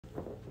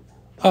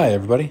Hi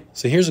everybody.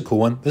 So here's a cool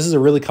one. This is a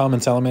really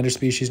common salamander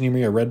species near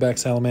me, a redback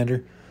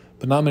salamander,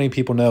 but not many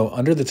people know.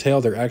 Under the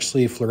tail, they're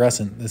actually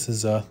fluorescent. This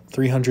is a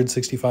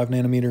 365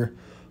 nanometer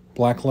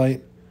black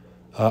light.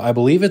 I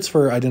believe it's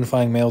for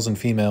identifying males and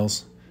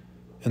females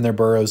in their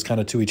burrows kind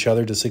of to each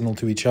other, to signal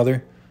to each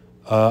other.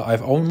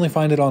 I've only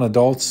find it on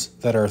adults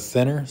that are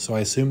thinner, so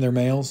I assume they're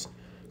males,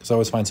 because I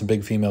always find some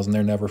big females and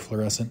they're never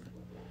fluorescent.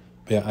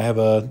 But yeah, I have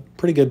a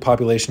pretty good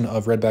population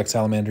of redback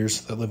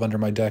salamanders that live under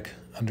my deck,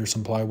 under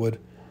some plywood.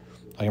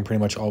 I can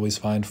pretty much always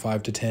find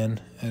 5 to 10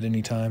 at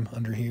any time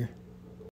under here.